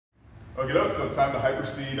Okay, so it's time to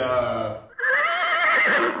hyperspeed.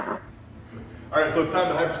 Alright, so it's time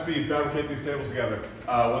to hyperspeed fabricate these tables together.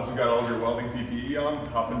 Once you've got all of your welding PPE on,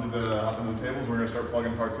 hop into the tables. We're going to start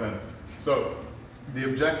plugging parts in. So the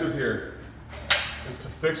objective here is to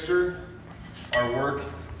fixture our work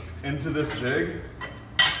into this jig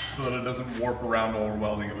so that it doesn't warp around while we're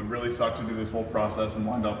welding. It would really suck to do this whole process and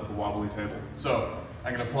wind up with a wobbly table. So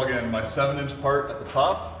I'm going to plug in my 7-inch part at the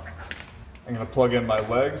top. I'm going to plug in my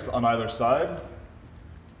legs on either side,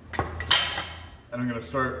 and I'm going to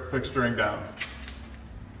start fixturing down.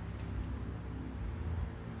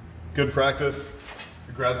 Good practice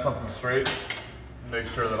to grab something straight and make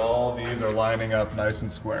sure that all these are lining up nice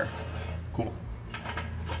and square. Cool.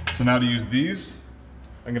 So now to use these,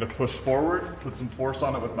 I'm going to push forward, put some force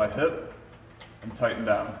on it with my hip, and tighten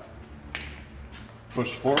down.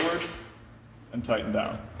 Push forward and tighten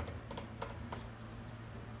down.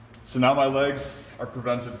 So now my legs are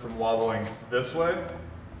prevented from wobbling this way.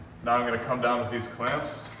 Now I'm going to come down with these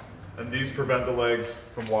clamps, and these prevent the legs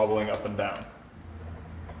from wobbling up and down.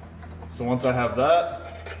 So once I have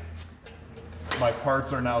that, my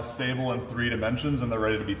parts are now stable in 3 dimensions and they're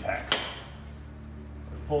ready to be tacked.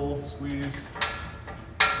 Pull, squeeze, this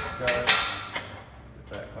guy, get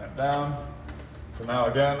that clamp down. So now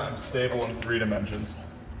again, I'm stable in 3 dimensions.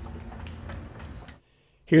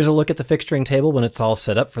 Here's a look at the fixturing table when it's all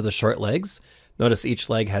set up for the short legs. Notice each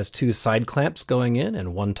leg has 2 side clamps going in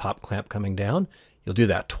and 1 top clamp coming down. You'll do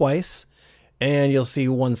that twice, and you'll see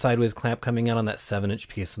 1 sideways clamp coming in on that 7-inch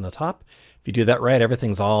piece on the top. If you do that right,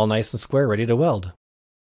 everything's all nice and square, ready to weld.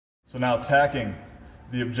 So now tacking.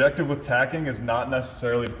 The objective with tacking is not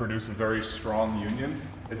necessarily to produce a very strong union.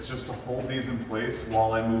 It's just to hold these in place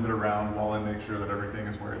while I move it around, while I make sure that everything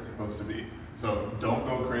is where it's supposed to be. So don't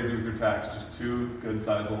go crazy with your tacks, just 2 good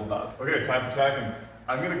sized little dots. Okay, time for tacking.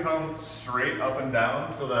 I'm gonna come straight up and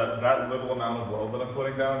down so that that little amount of weld that I'm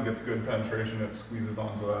putting down gets good penetration and it squeezes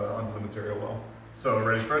onto the material well. So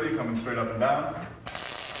ready, Freddy, coming straight up and down.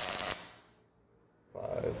 5,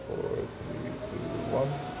 4, 3, 2, 1.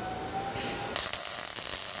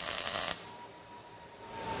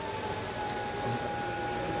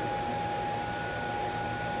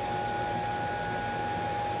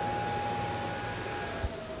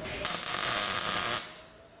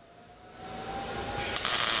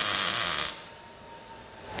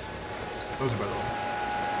 Those are by the way.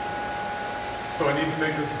 So I need to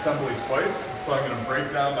make this assembly twice, so I'm going to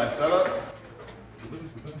break down my setup.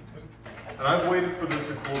 And I've waited for this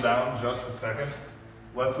to cool down just a second.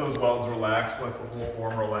 Lets those welds relax, let the whole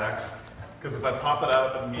form relax. Because if I pop it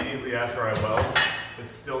out immediately after I weld,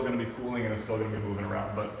 it's still going to be cooling and it's still going to be moving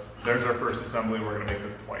around. But there's our first assembly. We're going to make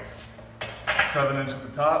this twice. 7-inch at the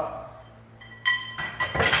top.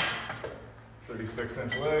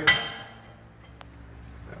 36-inch legs.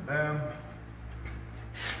 Bam, bam.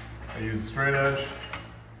 I use a straight edge,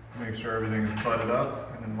 make sure everything is butted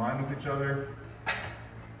up and in line with each other.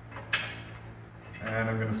 And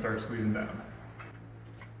I'm going to start squeezing down.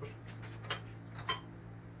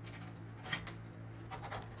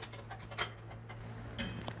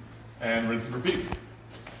 And rinse and repeat.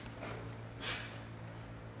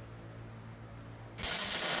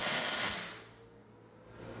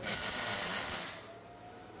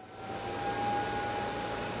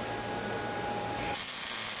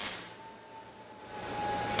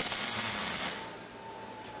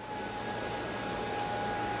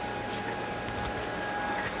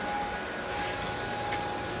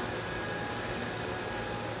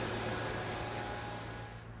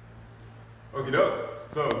 Okie doke.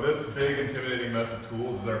 So this big intimidating mess of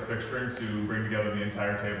tools is our fixturing to bring together the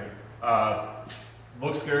entire table.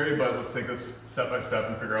 Looks scary, but let's take this step by step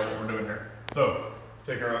and figure out what we're doing here. So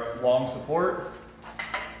take our long support,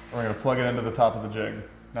 we're going to plug it into the top of the jig.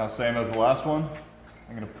 Now same as the last one,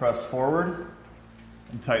 I'm going to press forward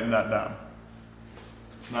and tighten that down.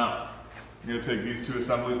 Now I'm going to take these 2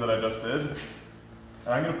 assemblies that I just did, and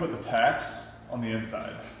I'm going to put the tacks on the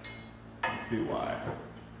inside. Let's see why.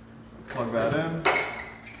 Plug that in.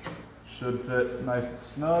 Should fit nice and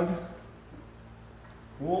snug.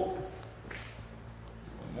 Cool.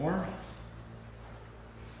 One more.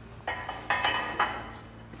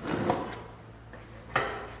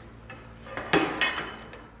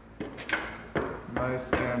 Nice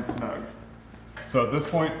and snug. So at this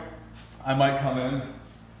point, I might come in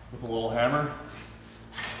with a little hammer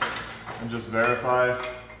and just verify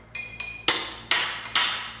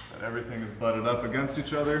that everything is butted up against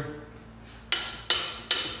each other.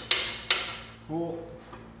 Cool.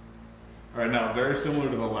 All right, now very similar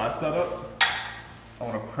to the last setup, I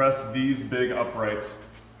want to press these big uprights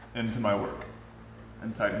into my work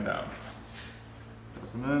and tighten down.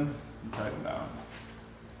 Press them in. and tighten down.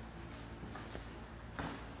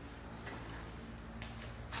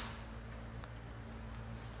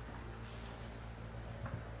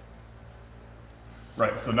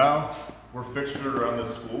 Right, so now we're fixtured around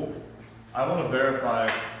this tool. I want to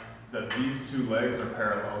verify that these two legs are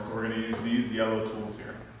parallel, so we're going to use these yellow tools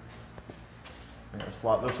here. I'm going to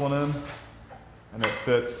slot this one in, and it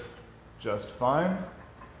fits just fine.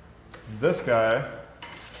 This guy,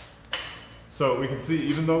 so we can see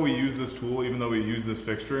even though we use this tool, even though we use this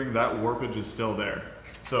fixturing, that warpage is still there.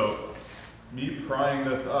 So me prying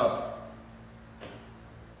this up,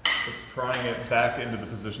 it's prying it back into the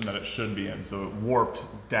position that it should be in. So it warped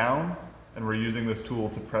down, and we're using this tool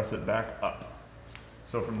to press it back up.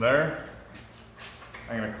 So from there,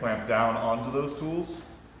 I'm going to clamp down onto those tools.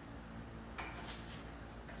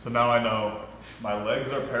 So now I know my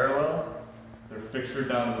legs are parallel, they're fixtured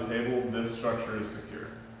down to the table, this structure is secure.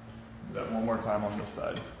 Do that one more time on this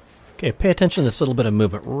side. Okay, pay attention to this little bit of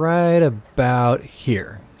movement right about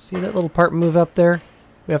here. See that little part move up there?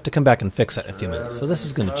 We have to come back and fix it in a few minutes, so this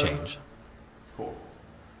is going to change. Cool.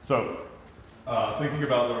 So, thinking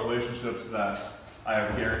about the relationships that I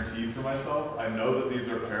have guaranteed for myself, I know that these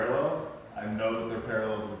are parallel. I know that they're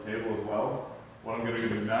parallel to the table as well. What I'm going to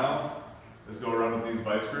do now is go around with these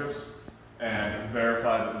vice grips and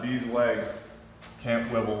verify that these legs can't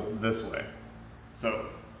wibble this way. So,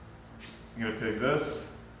 I'm going to take this,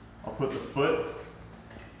 I'll put the foot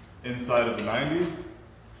inside of the 90,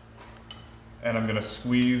 and I'm going to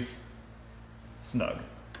squeeze snug.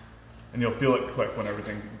 And you'll feel it click when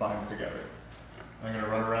everything binds together. I'm going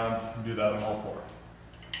to run around and do that on all four.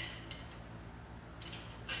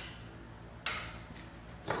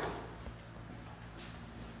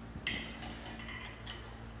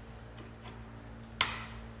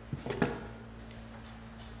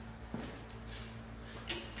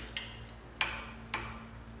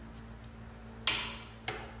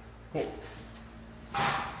 Cool.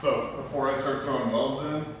 So before I start throwing welds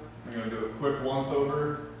in, I'm going to do a quick once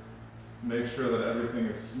over, make sure that everything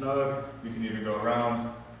is snug. You can even go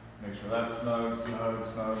around, make sure that's snug, snug,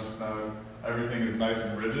 snug, snug. Everything is nice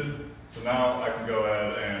and rigid. So now I can go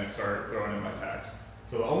ahead and start throwing in my tacks.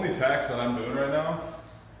 So the only tacks that I'm doing right now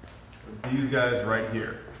are these guys right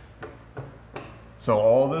here. So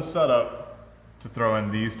all this setup to throw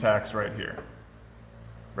in these tacks right here.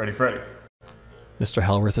 Ready, Freddy? Mr.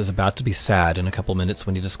 Hellworth is about to be sad in a couple minutes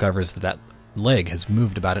when he discovers that that leg has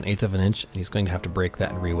moved about 1/8 of an inch, and he's going to have to break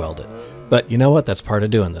that and re-weld it. But you know what? That's part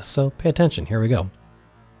of doing this, so pay attention. Here we go.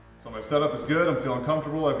 So my setup is good. I'm feeling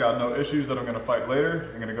comfortable. I've got no issues that I'm going to fight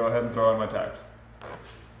later. I'm going to go ahead and throw in my tacks.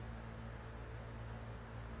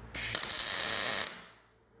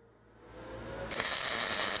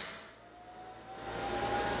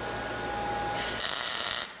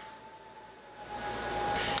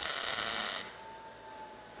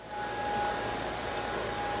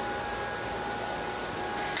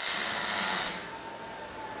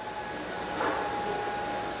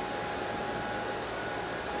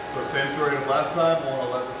 So same story as last time. I want to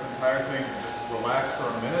let this entire thing just relax for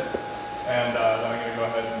a minute, and then I'm going to go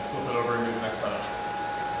ahead and flip it over and do the next setup.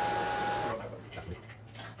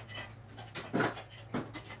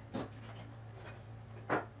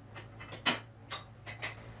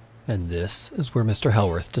 And this is where Mr.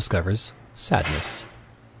 Hellworth discovers sadness.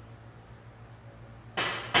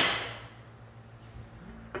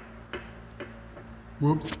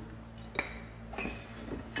 Whoops.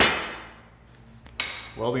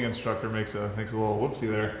 Welding instructor makes a little whoopsie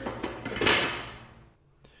there.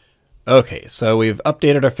 Okay, so we've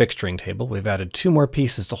updated our fixturing table. We've added 2 more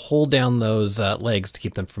pieces to hold down those legs to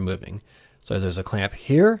keep them from moving. So there's a clamp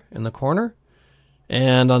here in the corner,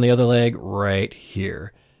 and on the other leg right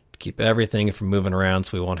here, to keep everything from moving around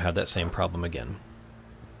so we won't have that same problem again.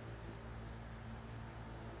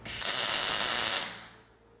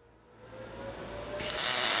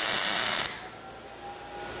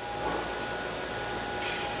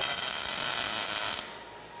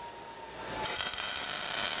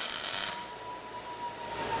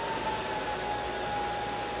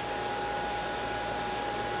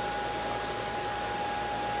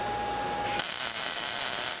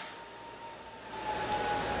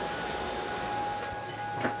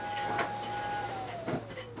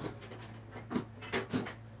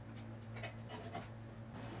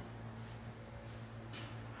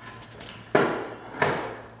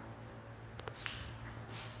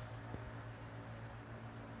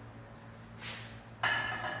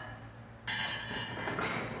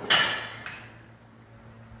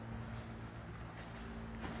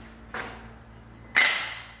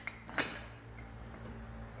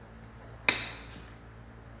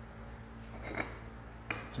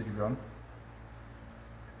 you keep going.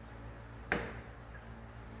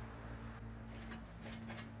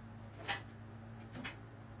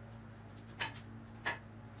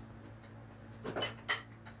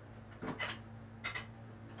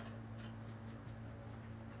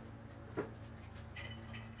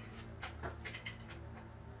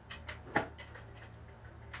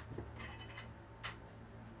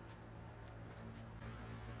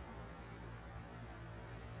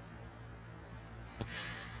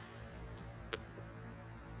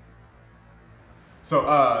 So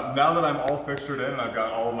now that I'm all fixtured in and I've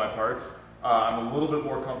got all of my parts, I'm a little bit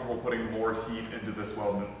more comfortable putting more heat into this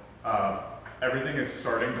weldment. Everything is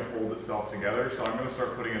starting to hold itself together, so I'm going to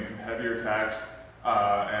start putting in some heavier tacks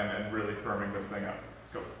and really firming this thing up.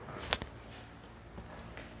 Let's go.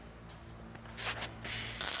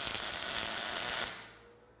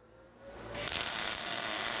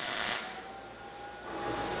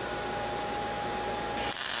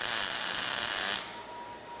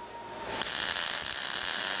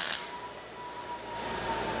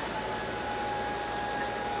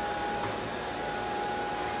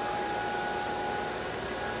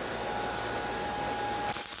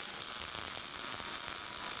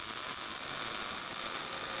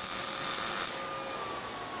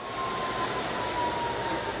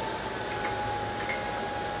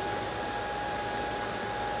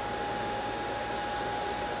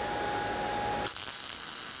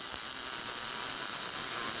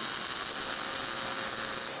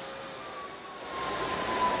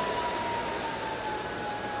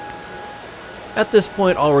 At this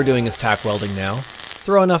point, all we're doing is tack welding now.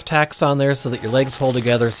 Throw enough tacks on there so that your legs hold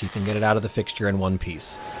together so you can get it out of the fixture in one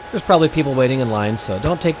piece. There's probably people waiting in line, so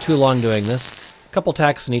don't take too long doing this. A couple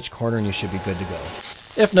tacks in each corner and you should be good to go.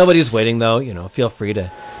 If nobody's waiting though, feel free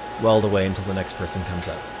to weld away until the next person comes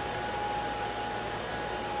up.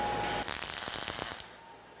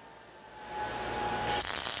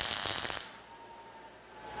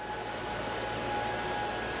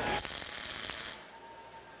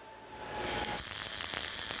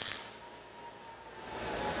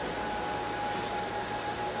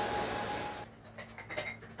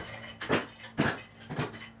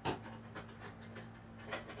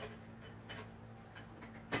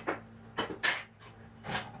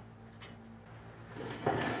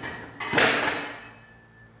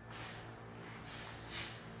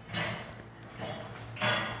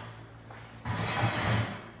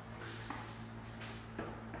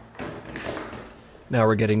 Now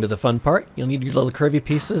we're getting to the fun part. You'll need your little curvy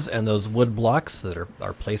pieces and those wood blocks that are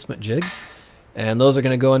our placement jigs. And those are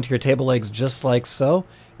going to go into your table legs just like so.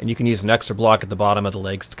 And you can use an extra block at the bottom of the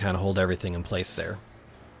legs to kind of hold everything in place there.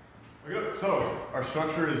 Okay, so our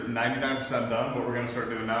structure is 99% done. What we're going to start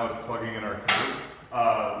doing now is plugging in our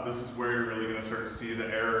curves. This is where you're really going to start to see the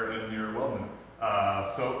error in your welding.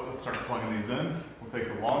 So let's start plugging these in. We'll take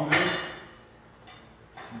the long jig,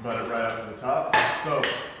 butt it right up to the top. So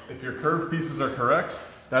if your curved pieces are correct,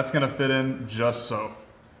 that's going to fit in just so.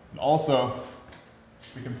 And also,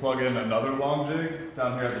 we can plug in another long jig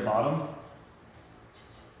down here at the bottom.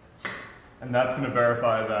 And that's going to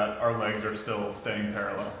verify that our legs are still staying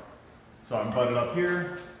parallel. So I'm butted up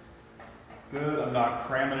here. Good, I'm not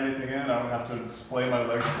cramming anything in. I don't have to splay my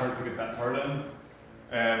legs apart to get that part in.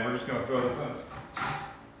 And we're just going to throw this in.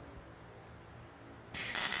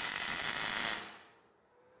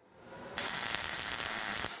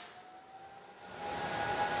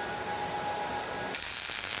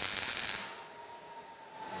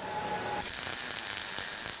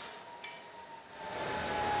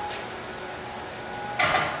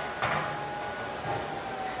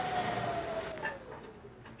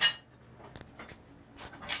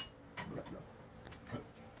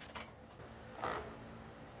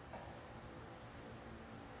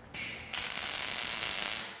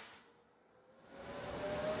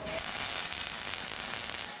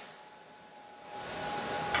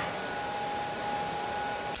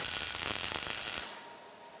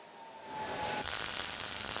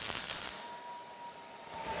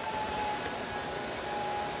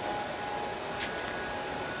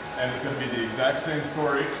 And it's going to be the exact same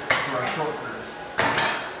story for our short curves.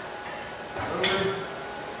 Over.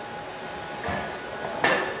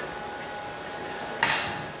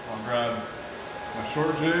 I'll grab my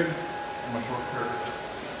short jig and my short curve.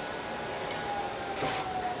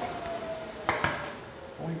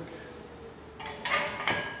 Boink.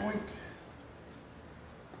 Boink.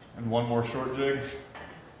 And one more short jig.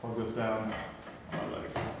 Plug this down on my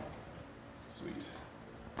legs. Sweet.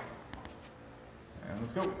 And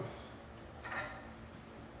let's go.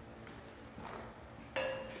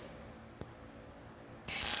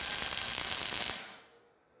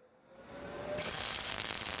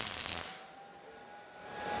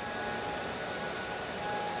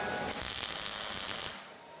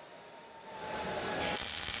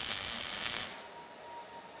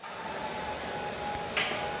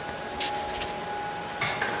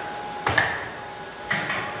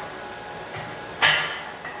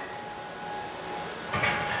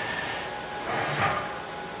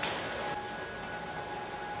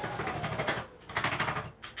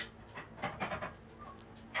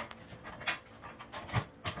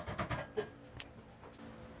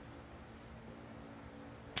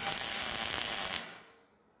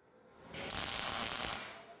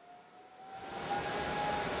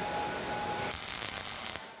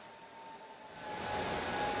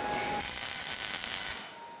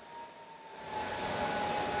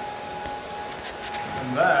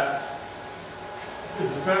 And that is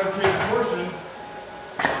the fabricated portion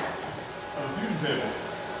of the fusion table.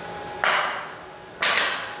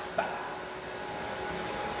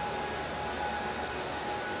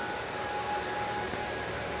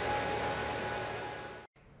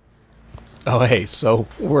 Oh hey, so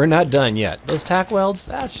we're not done yet. Those tack welds,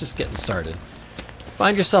 that's just getting started.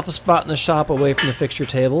 Find yourself a spot in the shop away from the fixture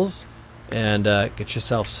tables and get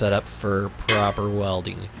yourself set up for proper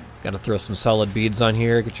welding. Got to throw some solid beads on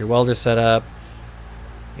here, get your welder set up,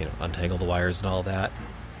 you know, untangle the wires and all that.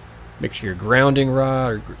 Make sure your grounding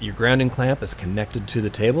rod or your grounding clamp is connected to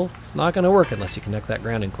the table. It's not going to work unless you connect that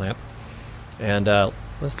grounding clamp. And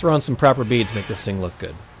let's throw on some proper beads, make this thing look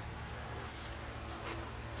good.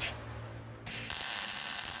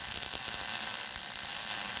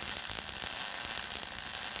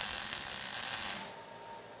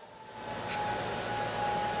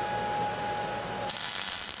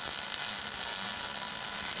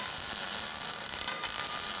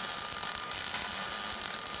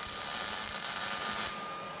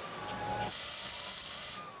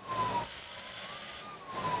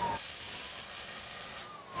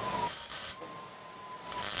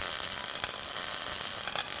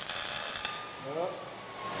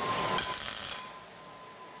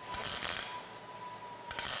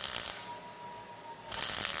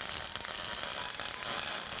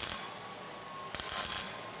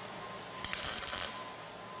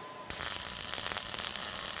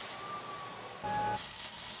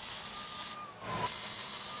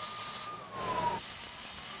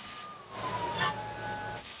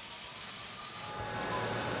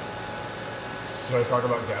 Should I talk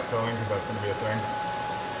about gap filling because that's going to be a thing?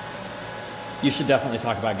 You should definitely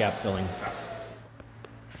talk about gap filling.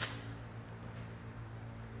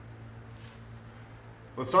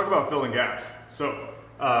 Let's talk about filling gaps. So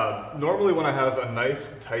normally when I have a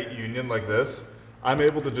nice tight union like this, I'm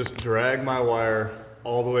able to just drag my wire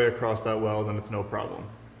all the way across that weld and it's no problem.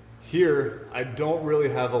 Here, I don't really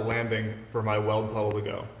have a landing for my weld puddle to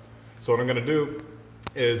go. So what I'm going to do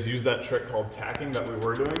is use that trick called tacking that we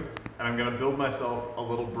were doing, and I'm going to build myself a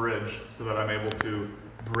little bridge so that I'm able to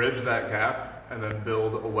bridge that gap and then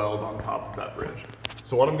build a weld on top of that bridge.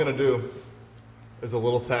 So what I'm going to do is a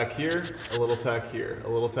little tack here, a little tack here, a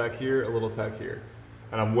little tack here, a little tack here.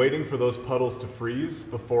 And I'm waiting for those puddles to freeze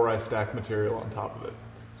before I stack material on top of it.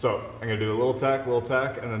 So I'm going to do a little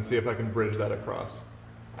tack, and then see if I can bridge that across.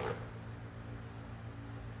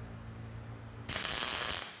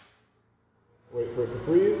 Wait for it to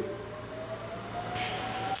freeze.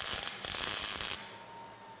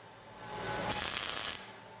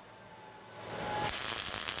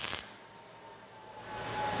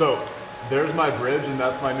 So there's my bridge and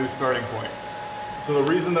that's my new starting point. So the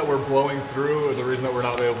reason that we're blowing through, or the reason that we're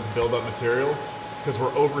not able to build up material, is because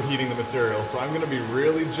we're overheating the material. So I'm going to be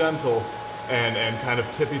really gentle and kind of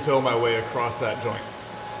tippy-toe my way across that joint.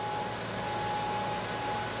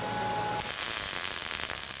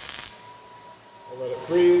 I'll let it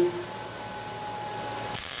freeze.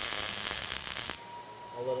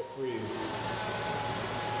 I'll let it freeze.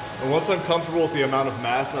 And once I'm comfortable with the amount of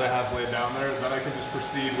mass that I have laid down there, then I can just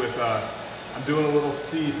proceed with, I'm doing a little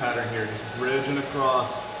C pattern here, just bridging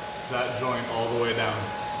across that joint all the way down.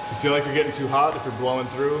 If you feel like you're getting too hot, if you're blowing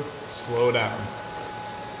through, slow down.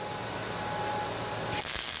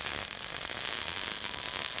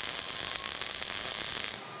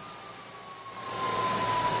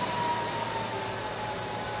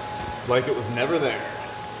 Like it was never there.